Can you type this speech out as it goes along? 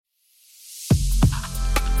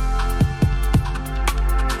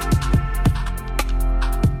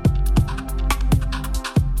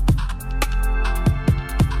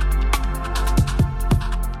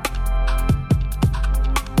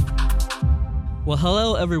Well,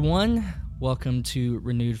 hello, everyone. Welcome to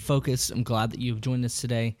Renewed Focus. I'm glad that you've joined us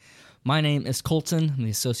today. My name is Colton. I'm the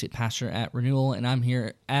associate pastor at Renewal, and I'm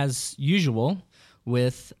here, as usual,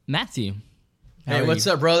 with Matthew. Hey, what's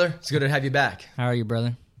up, brother? It's good to have you back. How are you,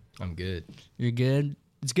 brother? I'm good. You're good?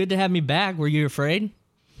 It's good to have me back. Were you afraid?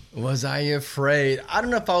 Was I afraid? I don't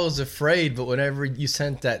know if I was afraid, but whenever you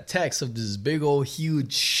sent that text of this big old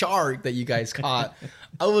huge shark that you guys caught,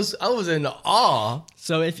 I was in awe.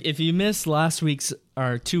 So if you missed last week's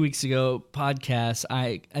or 2 weeks ago podcast,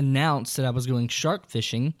 I announced that I was going shark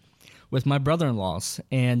fishing with my brother-in-laws,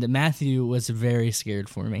 and Matthew was very scared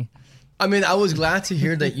for me. I mean, I was glad to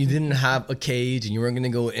hear that you didn't have a cage and you weren't going to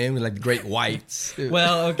go in with like the great whites.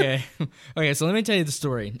 Well, okay. Okay, so let me tell you the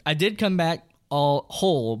story. I did come back all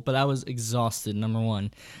whole, but I was exhausted, number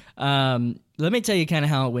one. Let me tell you kind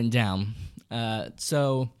of how it went down.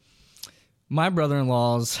 So my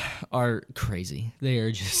brother-in-laws are crazy. They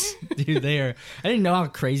are just, dude, they are, I didn't know how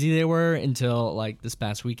crazy they were until like this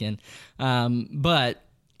past weekend. But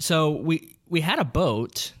so we had a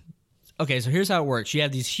boat. Okay, so here's how it works. You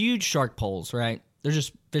have these huge shark poles, right? They're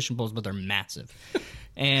just fishing poles, but they're massive.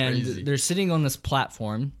 And they're sitting on this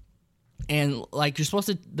platform. And like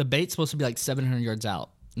the bait's supposed to be like 700 yards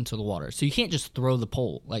out into the water. So you can't just throw the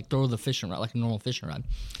pole, like throw the fishing rod, like a normal fishing rod.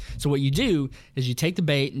 So what you do is you take the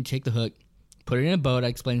bait and take the hook, put it in a boat. I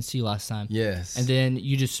explained this to you last time. Yes. And then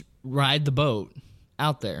you just ride the boat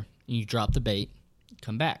out there. And you drop the bait,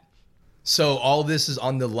 come back. So all this is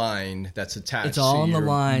on the line that's attached. It's all to on the your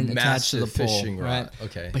line attached to the pole, fishing rod. right?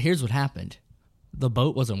 Okay. But here's what happened: the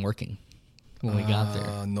boat wasn't working when we got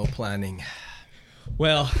there. No planning.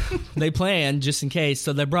 Well, they planned just in case,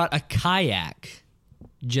 so they brought a kayak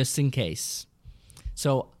just in case.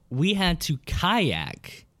 So we had to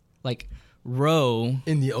kayak, like row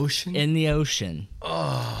In the ocean? in the ocean.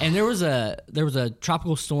 Oh. And there was a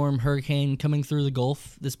tropical storm hurricane coming through the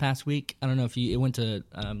Gulf this past week. I don't know if it went to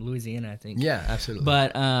Louisiana, I think. Yeah, absolutely.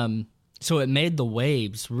 But so it made the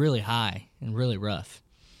waves really high and really rough.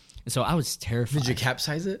 And so I was terrified. Did you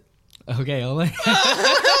capsize it? Okay,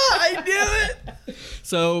 I knew it.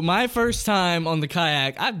 So my first time on the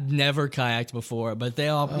kayak, I've never kayaked before, but they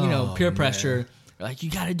all, peer pressure, are like, you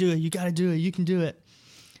got to do it, you can do it.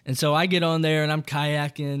 And so I get on there and I'm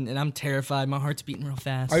kayaking and I'm terrified. My heart's beating real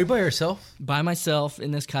fast. Are you by yourself? By myself in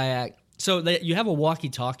this kayak. So you have a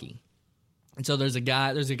walkie-talkie. And so there's a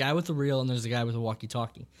guy with a reel and there's a guy with a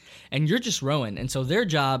walkie-talkie. And you're just rowing. And so their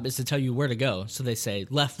job is to tell you where to go. So they say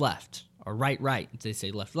left, or right. They say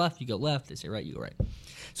left, you go left. They say right, you go right.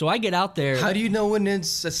 So I get out there. How do you know when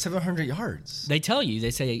it's at 700 yards? They tell you.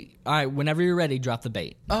 They say, all right, whenever you're ready, drop the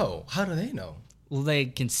bait. Oh, how do they know? Well, they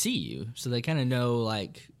can see you. So they kind of know,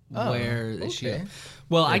 like, where they should go. Okay.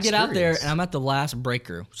 Well, I get out there, and I'm at the last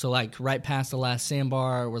breaker. So, like, right past the last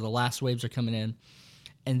sandbar where the last waves are coming in.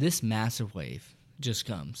 And this massive wave just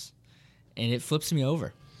comes. And it flips me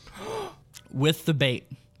over with the bait.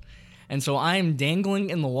 And so I am dangling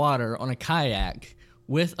in the water on a kayak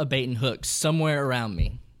with a bait and hook somewhere around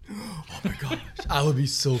me. Oh my gosh. I would be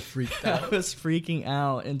so freaked out. I was freaking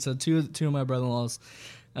out. And so two of my brother-in-laws,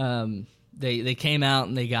 they came out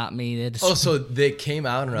and they got me. They had to so they came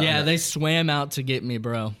out around. Yeah, they swam out to get me,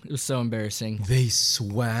 bro. It was so embarrassing. They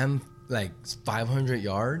swam like 500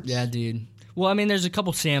 yards? Yeah, dude. Well, I mean, there's a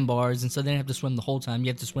couple sandbars, and so they didn't have to swim the whole time. You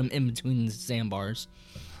have to swim in between the sandbars.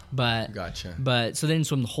 But Gotcha. But so they didn't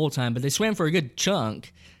swim the whole time, but they swam for a good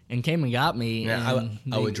chunk and came and got me. Yeah, and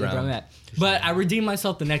I would drown. brought me back. But I redeemed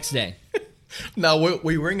myself the next day. Now,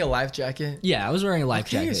 were you wearing a life jacket? Yeah, I was wearing a life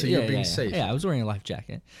jacket. So you're being safe. Yeah, I was wearing a life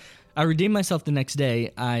jacket. I redeemed myself the next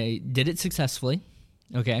day. I did it successfully.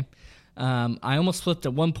 Okay. I almost flipped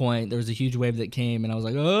at one point. There was a huge wave that came, and I was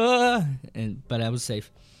like, but I was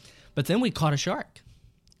safe. But then we caught a shark.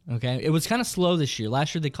 Okay. It was kind of slow this year.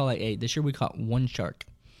 Last year they caught like 8. This year we caught one shark.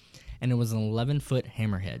 And it was an 11-foot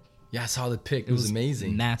hammerhead. Yeah, I saw the pic. It was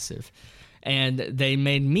amazing. Massive. And they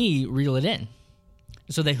made me reel it in.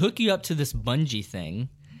 So they hook you up to this bungee thing,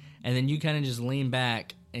 and then you kind of just lean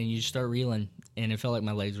back, and you start reeling. And it felt like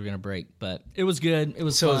my legs were going to break. But it was good. It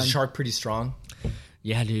was fun. So was the shark pretty strong?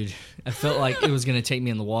 Yeah, dude. I felt like it was going to take me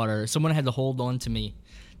in the water. Someone had to hold on to me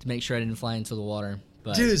to make sure I didn't fly into the water.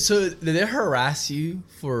 But, dude, so did they harass you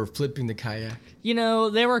for flipping the kayak? You know,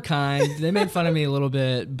 they were kind. They made fun of me a little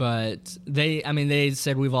bit, but they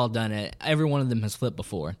said we've all done it. Every one of them has flipped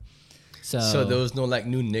before. So there was no like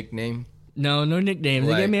new nickname? No nickname.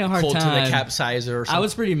 They Like gave me a hard Colton time. the Capsizer or something. I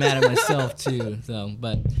was pretty mad at myself too, though.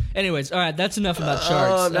 But anyways, all right, that's enough about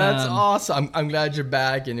sharks. Oh, that's awesome. I'm glad you're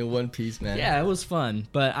back and in one piece, man. Yeah, it was fun,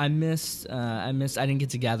 but I missed. I didn't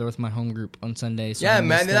get to gather with my home group on Sunday. So Yeah, I man.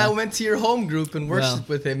 missed Then that. I went to your home group and worshiped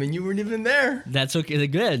with him, and you weren't even there. That's okay.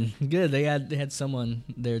 Good. They had someone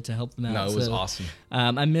there to help them out. No, it was So, awesome.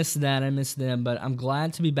 I missed that. I missed them, but I'm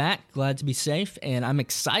glad to be back. Glad to be safe, and I'm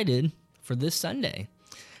excited for this Sunday,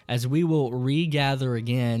 as we will regather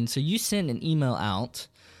again. So you sent an email out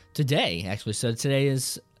today, actually. So today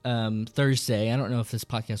is Thursday. I don't know if this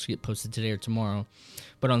podcast will get posted today or tomorrow,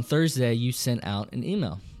 but on Thursday you sent out an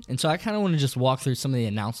email, and so I kind of want to just walk through some of the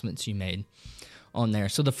announcements you made on there.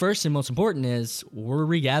 So the first and most important is we're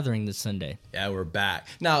regathering this Sunday. Yeah, we're back.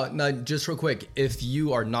 Now, just real quick, if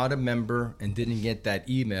you are not a member and didn't get that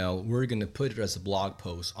email, we're going to put it as a blog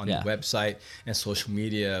post on the website and social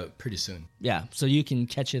media pretty soon. Yeah, so you can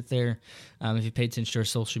catch it there if you pay attention to our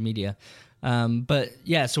social media. But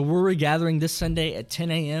yeah, so we're regathering this Sunday at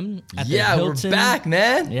 10 a.m. at the Hilton. We're back,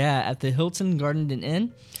 man. Yeah, at the Hilton Garden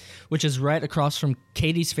Inn, which is right across from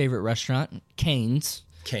Katie's favorite restaurant, Cane's.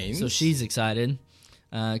 So she's excited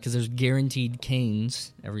because there's guaranteed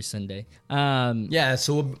Cane's every Sunday. Yeah,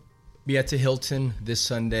 so we'll be at the Hilton this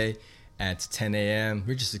Sunday at 10 a.m.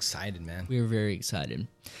 We're just excited, man. We're very excited.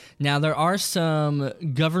 Now, there are some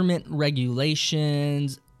government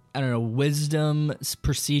regulations, wisdom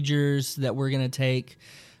procedures that we're going to take.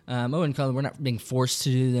 I wouldn't call them, we're not being forced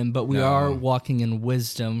to do them, but we are walking in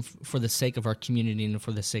wisdom for the sake of our community and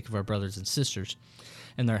for the sake of our brothers and sisters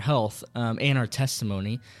and their health and our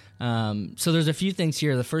testimony. So there's a few things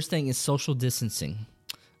here. The first thing is social distancing.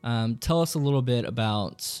 Tell us a little bit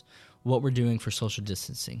about what we're doing for social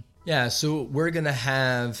distancing. Yeah, so we're going to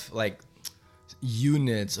have like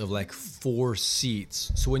units of like 4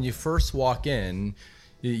 seats. So when you first walk in,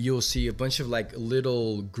 you'll see a bunch of like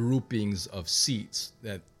little groupings of seats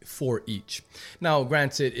that 4 each. Now,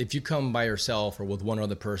 granted, if you come by yourself or with one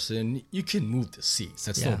other person, you can move the seats.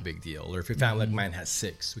 That's no big deal. Or if your family like mine has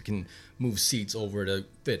 6, we can move seats over to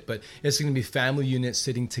fit. But it's going to be family units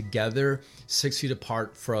sitting together 6 feet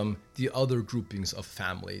apart from the other groupings of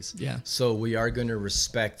families. Yeah. So we are going to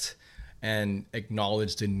respect and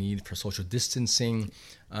acknowledge the need for social distancing.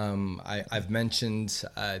 I've mentioned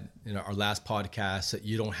in our last podcast that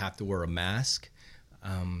you don't have to wear a mask.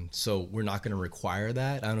 So we're not going to require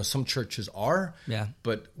that. I know some churches are,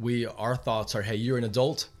 but our thoughts are, hey, you're an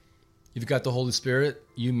adult. You've got the Holy Spirit.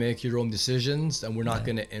 You make your own decisions, and we're not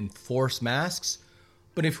going to enforce masks.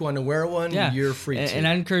 But if you want to wear one, you're free to. And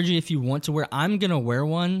I encourage you, if you want to wear, I'm going to wear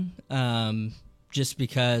one just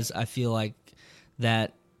because I feel like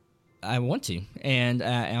that I want to. And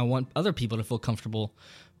I want other people to feel comfortable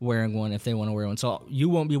wearing one if they want to wear one. So you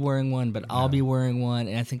won't be wearing one, but I'll be wearing one,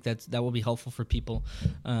 and I think that will be helpful for people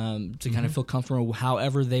to kind of feel comfortable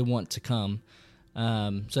however they want to come.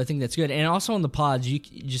 So I think that's good. And also on the pods, you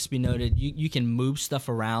just be noted, you can move stuff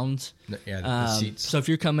around. The seats. So if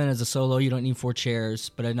you're coming as a solo, you don't need 4 chairs,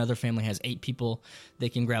 but another family has 8 people, they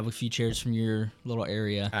can grab a few chairs from your little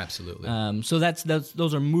area. Absolutely. So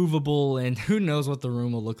those are movable, and who knows what the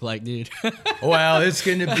room will look like, dude. Well, it's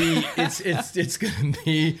gonna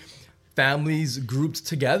be families grouped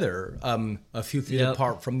together a few feet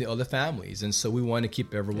apart from the other families, and so we want to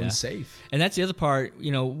keep everyone safe. And that's the other part.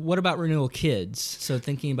 What about Renewal Kids? So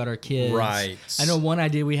thinking about our kids, right? I know one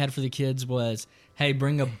idea we had for the kids was, hey,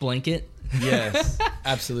 bring a blanket. Yes,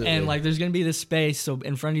 absolutely. And like, there's going to be this space, so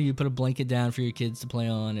in front of you, put a blanket down for your kids to play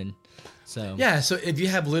on, and so So if you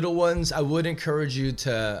have little ones, I would encourage you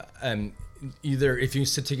to either, if you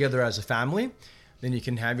sit together as a family, then you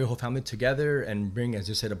can have your whole family together and bring, as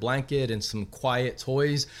you said, a blanket and some quiet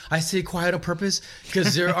toys. I say quiet on purpose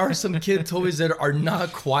because there are some kid toys that are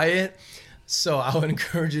not quiet. So I would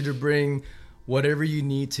encourage you to bring whatever you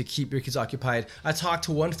need to keep your kids occupied. I talked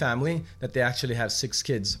to one family that they actually have 6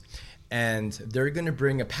 kids, and they're going to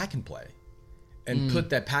bring a pack and play and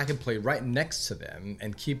put that pack and play right next to them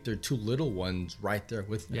and keep their 2 little ones right there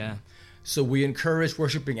with them. Yeah. So we encourage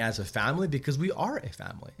worshiping as a family because we are a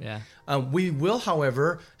family. Yeah. We will,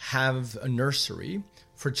 however, have a nursery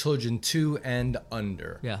for children 2 and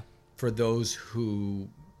under. Yeah. For those who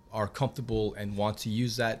are comfortable and want to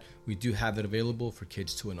use that, we do have it available for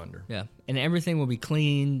kids 2 and under. Yeah. And everything will be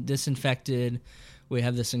clean, disinfected. We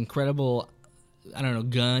have this incredible I don't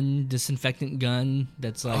know, disinfectant gun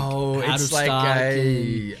that's like out it's of like stock.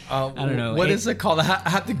 I don't know. What is it called? I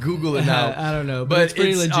have to Google it now. I don't know, but it's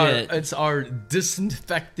pretty legit. It's our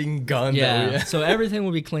disinfecting gun. Yeah. So everything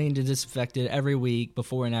will be cleaned and disinfected every week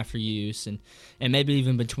before and after use, and maybe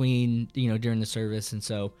even between, during the service. And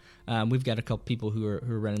so we've got a couple people who are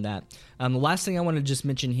running that. The last thing I want to just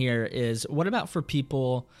mention here is, what about for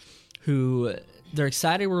people who they're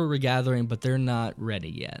excited we're gathering, but they're not ready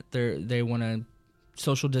yet. They want to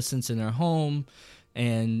social distance in their home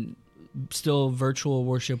and still virtual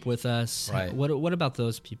worship with us. Right. What about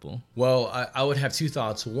those people? Well, I would have two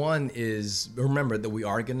thoughts. One is, remember that we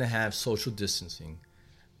are going to have social distancing.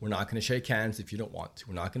 We're not going to shake hands if you don't want to.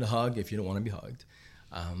 We're not going to hug if you don't want to be hugged.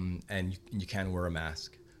 And you can wear a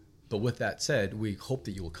mask. But with that said, we hope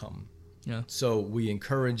that you will come. Yeah. So we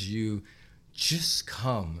encourage you, just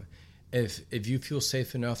come. If you feel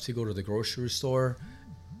safe enough to go to the grocery store,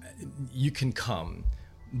 you can come.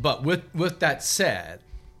 But with that said,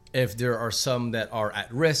 if there are some that are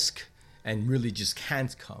at risk and really just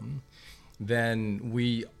can't come, then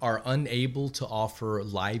we are unable to offer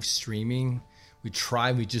live streaming. We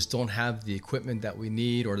just don't have the equipment that we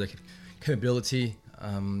need or the capability.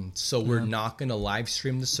 So we're not going to live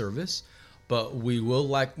stream the service, but we will,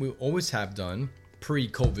 like we always have done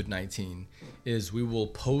pre-COVID-19, is we will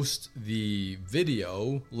post the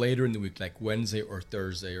video later in the week, like Wednesday or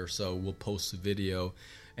Thursday or so. We'll post the video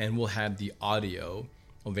and we'll have the audio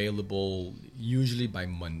available usually by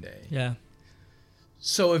Monday. Yeah.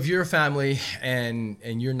 So if you're a family and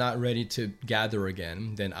you're not ready to gather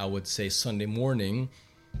again, then I would say Sunday morning,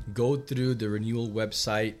 go through the Renewal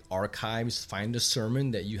website archives, find a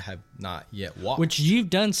sermon that you have not yet watched. Which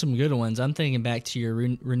you've done some good ones. I'm thinking back to your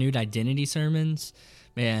renewed identity sermons.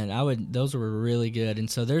 Man, those were really good. And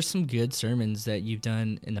so there's some good sermons that you've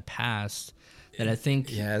done in the past that I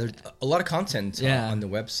think. Yeah, there's a lot of content on the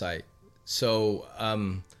website. So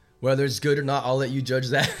whether it's good or not, I'll let you judge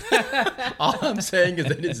that. All I'm saying is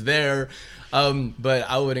that it's there. But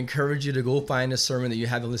I would encourage you to go find a sermon that you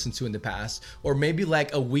haven't listened to in the past, or maybe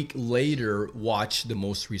like a week later, watch the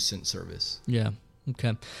most recent service. Yeah.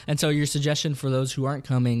 Okay. And so your suggestion for those who aren't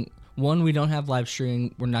coming, one, we don't have live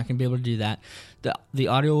streaming. We're not going to be able to do that. The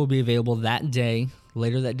audio will be available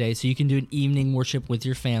later that day, so you can do an evening worship with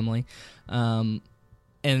your family.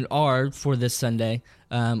 Or for this Sunday,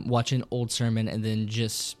 watch an old sermon and then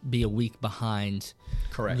just be a week behind.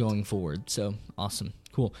 Correct. Going forward. So awesome.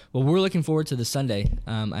 Cool. Well, we're looking forward to the Sunday.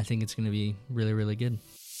 I think it's going to be really, really good.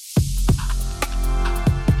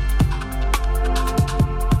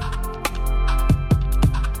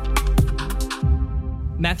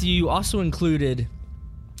 Matthew, you also included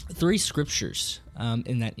 3 scriptures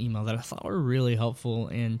in that email that I thought were really helpful,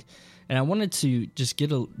 and I wanted to just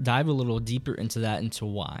dive a little deeper into that, into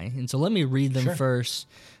why. And so let me read them first,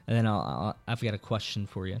 and then I've got a question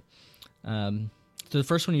for you. So the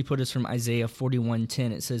first one you put is from Isaiah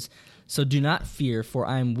 41:10. It says, "So do not fear, for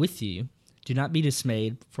I am with you. Do not be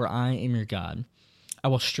dismayed, for I am your God. I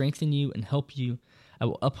will strengthen you and help you. I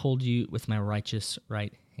will uphold you with my righteous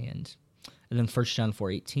right hand." And then 1 John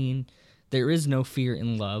 4:18, "There is no fear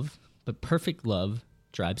in love, but perfect love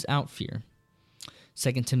drives out fear."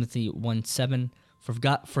 2 Timothy 1:7,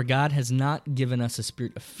 For God has not given us a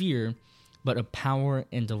spirit of fear, but of power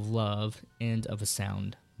and of love and of a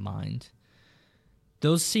sound mind.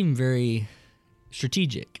 Those seem very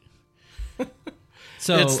strategic.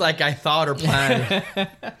 So it's like I thought or planned.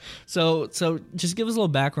 So just give us a little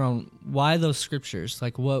background. Why those scriptures?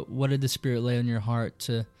 Like what did the Spirit lay on your heart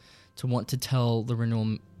to want to tell the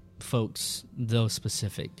Renewal folks those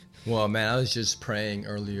specific? Well, man, I was just praying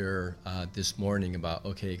earlier this morning about,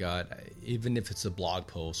 okay, God, even if it's a blog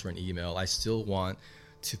post or an email, I still want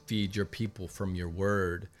to feed your people from your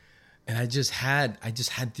word. And I just had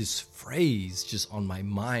this phrase just on my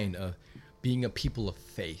mind of being a people of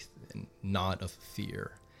faith and not of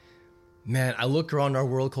fear. Man, I look around our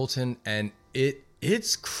world, Colton, and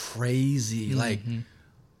it's crazy. Mm-hmm. Like,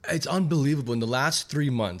 it's unbelievable. In the last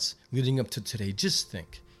 3 months leading up to today, just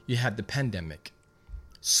think, you had the pandemic,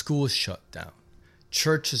 schools shut down,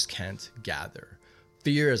 churches can't gather,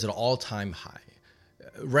 fear is at an all-time high.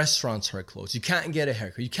 Restaurants are closed. You can't get a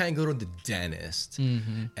haircut. You can't go to the dentist,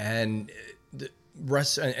 and the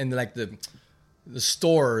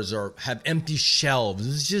stores have empty shelves.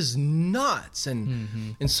 It's just nuts,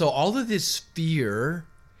 and so all of this fear,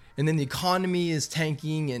 and then the economy is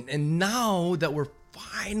tanking, and now that we're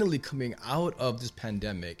finally coming out of this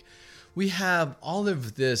pandemic, we have all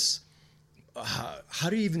of this. How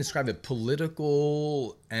do you even describe it?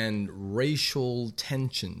 Political and racial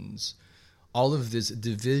tensions. All of this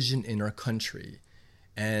division in our country.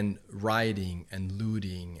 and rioting and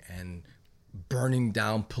looting and burning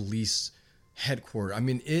down police headquarters. I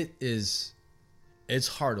mean, it's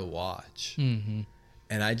hard to watch. Mm-hmm.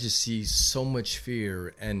 And I just see so much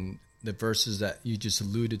fear. And the verses that you just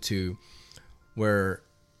alluded to, where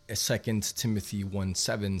 2 Timothy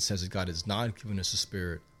 1:7 says that God has not given us a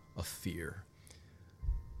spirit of fear.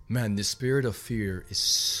 Man, the spirit of fear is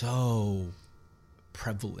so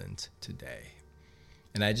prevalent today.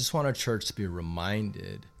 And I just want our church to be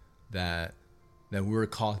reminded that we're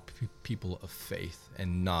called people of faith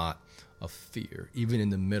and not of fear, even in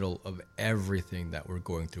the middle of everything that we're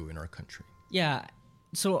going through in our country. Yeah.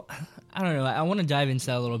 So, I don't know. I want to dive into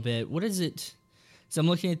that a little bit. What is it? So I'm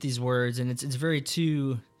looking at these words, and it's very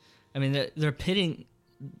too... I mean, they're pitting...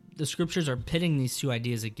 The scriptures are pitting these two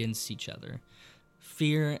ideas against each other.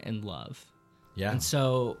 Fear and love. Yeah. And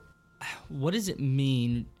so, what does it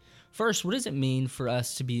mean... First, what does it mean for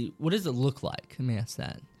us to be... What does it look like? Let me ask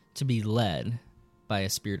that. To be led by a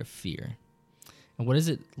spirit of fear. And what does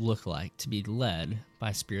it look like to be led by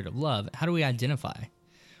a spirit of love? How do we identify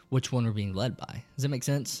which one we're being led by? Does that make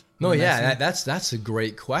sense? No, yeah, that's a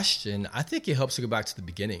great question. I think it helps to go back to the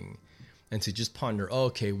beginning and to just ponder,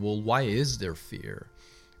 okay, well, why is there fear?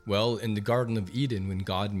 Well, in the Garden of Eden, when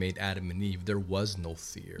God made Adam and Eve, there was no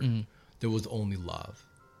fear. Mm-hmm. There was only love.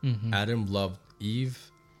 Mm-hmm. Adam loved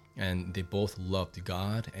Eve, and they both loved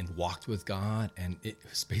God and walked with God, and it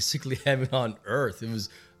was basically heaven on earth. It was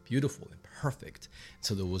beautiful and perfect.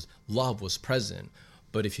 So love was present.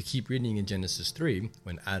 But if you keep reading in Genesis 3,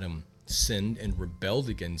 when Adam sinned and rebelled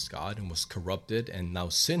against God and was corrupted, and now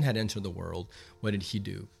sin had entered the world, what did he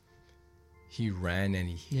do? He ran and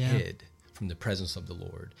he hid from the presence of the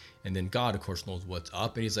Lord. And then God, of course, knows what's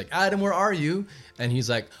up. And he's like, Adam, where are you? And he's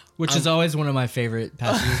like... Which is always one of my favorite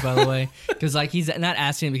passages, by the way. Because like he's not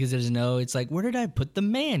asking because there's no... It's like, where did I put the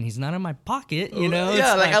man? He's not in my pocket, you know?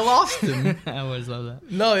 Yeah, like I lost him. I always love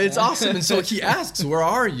that. No, it's awesome. And so he asks, where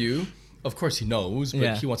are you? Of course he knows,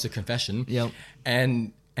 but he wants a confession. Yep.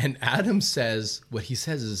 And Adam says, what he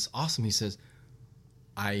says is awesome. He says,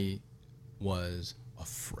 I was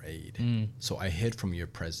afraid. So I hid from your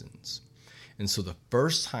presence. And so the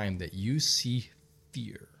first time that you see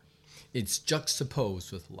fear, it's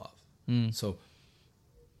juxtaposed with love. So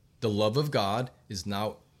the love of God is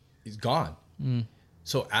gone.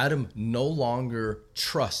 So Adam no longer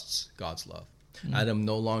trusts God's love. Adam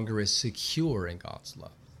no longer is secure in God's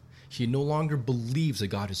love. He no longer believes that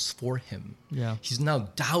God is for him. Yeah. He's now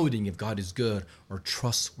doubting if God is good or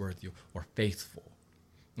trustworthy or faithful.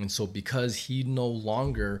 And so because he no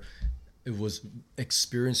longer was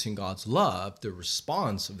experiencing God's love, the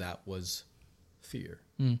response of that was fear.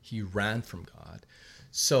 He ran from God.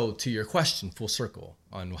 So to your question, full circle,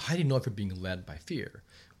 on how do you know if you're being led by fear?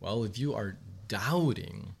 Well, if you are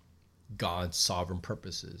doubting God's sovereign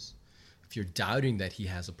purposes, if you're doubting that he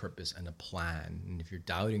has a purpose and a plan, and if you're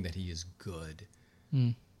doubting that he is good,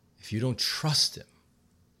 if you don't trust him,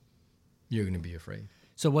 you're going to be afraid.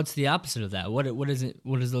 So what's the opposite of that? What does it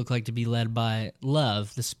look like to be led by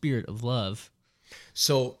love, the spirit of love?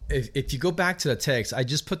 So if you go back to the text, I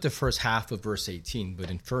just put the first half of verse 18,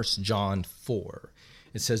 but in 1 John 4,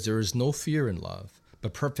 it says, there is no fear in love,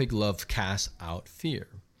 but perfect love casts out fear.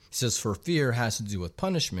 He says, for fear has to do with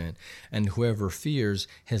punishment, and whoever fears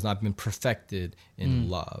has not been perfected in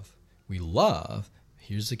love. We love,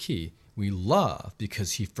 here's the key, we love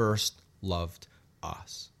because he first loved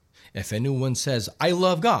us. If anyone says, I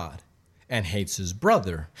love God, and hates his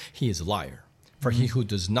brother, he is a liar. For he who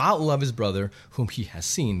does not love his brother whom he has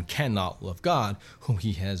seen cannot love God whom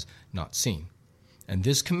he has not seen. And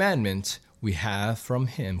this commandment we have from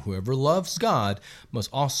him, whoever loves God must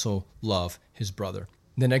also love his brother.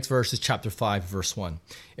 The next verse is chapter 5, verse 1.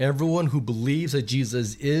 Everyone who believes that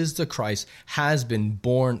Jesus is the Christ has been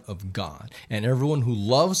born of God. And everyone who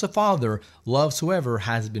loves the Father loves whoever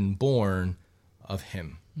has been born of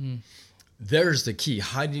him. There's the key.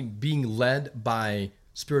 Being led by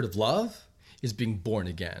spirit of love is being born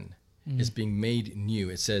again. It's being made new.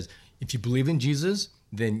 It says, if you believe in Jesus,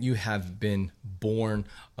 then you have been born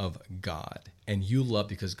of God. And you love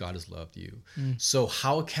because God has loved you. So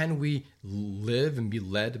how can we live and be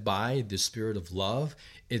led by the spirit of love?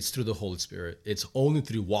 It's through the Holy Spirit. It's only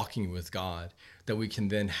through walking with God that we can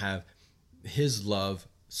then have his love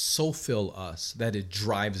so fill us that it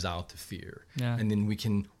drives out the fear. Yeah. And then we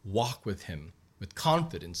can walk with him with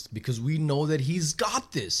confidence because we know that he's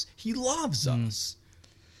got this. He loves us.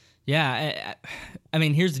 Yeah. I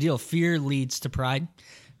mean, here's the deal. Fear leads to pride.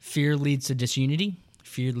 Fear leads to disunity.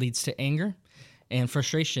 Fear leads to anger and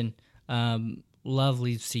frustration. Love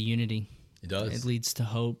leads to unity. It does. It leads to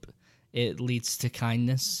hope. It leads to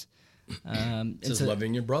kindness. It's just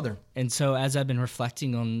loving your brother. And so as I've been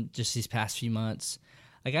reflecting on just these past few months,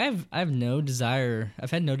 like I've had no desire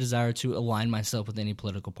to align myself with any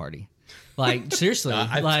political party. Like seriously,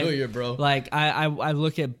 I feel you, bro. Like I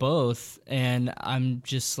look at both and I'm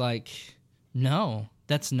just like, no,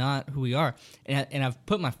 that's not who we are. And I've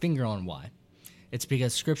put my finger on why. It's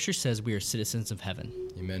because Scripture says we are citizens of heaven.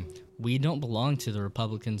 Amen. We don't belong to the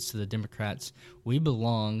Republicans, to the Democrats. We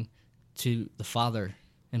belong to the Father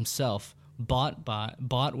himself,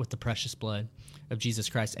 bought with the precious blood of Jesus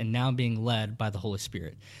Christ, and now being led by the Holy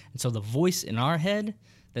Spirit. And so the voice in our head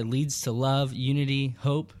that leads to love, unity,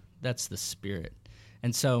 hope, that's the Spirit.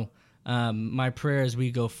 And so my prayer as we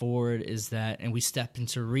go forward is that, and we step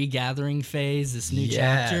into regathering phase, this new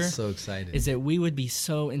chapter. So excited. Is that we would be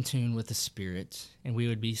so in tune with the Spirit, and we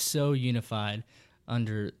would be so unified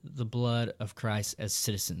under the blood of Christ as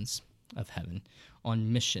citizens of heaven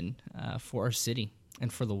on mission for our city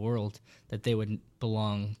and for the world, that they would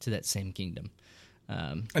belong to that same kingdom.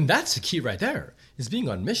 And that's the key right there, is being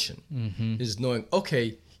on mission, is knowing,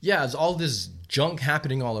 okay, yeah, there's all this junk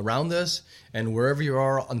happening all around us, and wherever you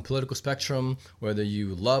are on the political spectrum, whether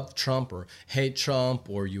you love Trump or hate Trump,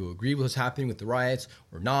 or you agree with what's happening with the riots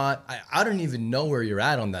or not, I don't even know where you're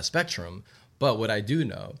at on that spectrum. But what I do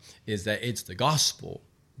know is that it's the gospel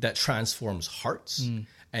that transforms hearts.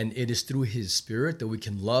 And it is through his Spirit that we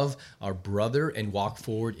can love our brother and walk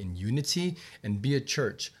forward in unity and be a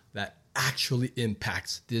church that actually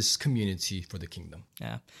impacts this community for the kingdom.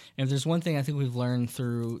 Yeah. And if there's one thing I think we've learned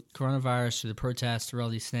through coronavirus, through the protests, through all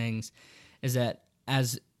these things, is that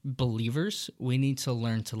as believers, we need to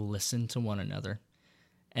learn to listen to one another.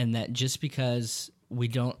 And that just because we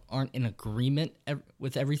aren't in agreement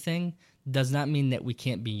with everything does not mean that we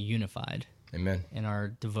can't be unified. Amen. In our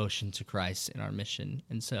devotion to Christ and our mission.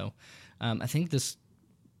 And so I think this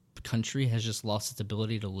country has just lost its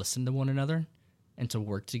ability to listen to one another and to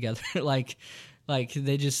work together. like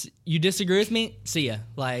they just, you disagree with me? See ya.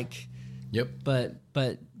 Yep.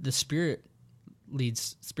 But the Spirit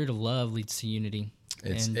of love leads to unity.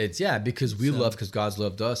 Because we love because God's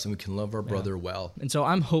loved us, and we can love our brother well. And so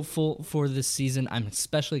I'm hopeful for this season. I'm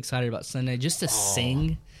especially excited about Sunday just to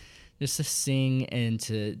sing. Just to sing and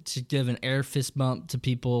to give an air fist bump to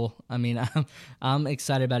people. I mean, I'm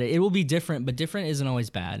excited about it. It will be different, but different isn't always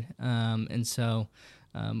bad. And so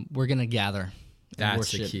we're going to gather and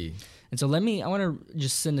worship. That's the key. And so I want to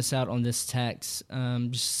just send us out on this text,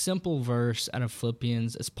 just simple verse out of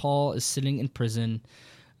Philippians. As Paul is sitting in prison,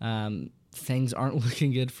 things aren't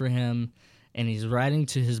looking good for him, and he's writing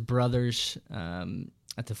to his brothers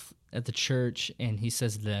at the church, and he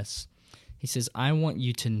says this. He says, I want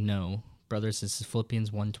you to know, brothers, this is Philippians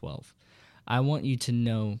 1:12. I want you to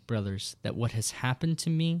know, brothers, that what has happened to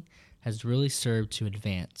me has really served to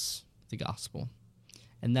advance the gospel.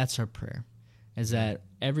 And that's our prayer, is that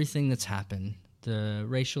everything that's happened, the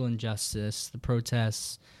racial injustice, the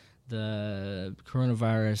protests, the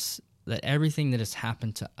coronavirus, that everything that has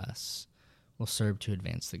happened to us will serve to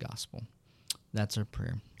advance the gospel. That's our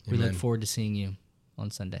prayer. Amen. We look forward to seeing you on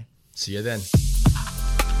Sunday. See you then.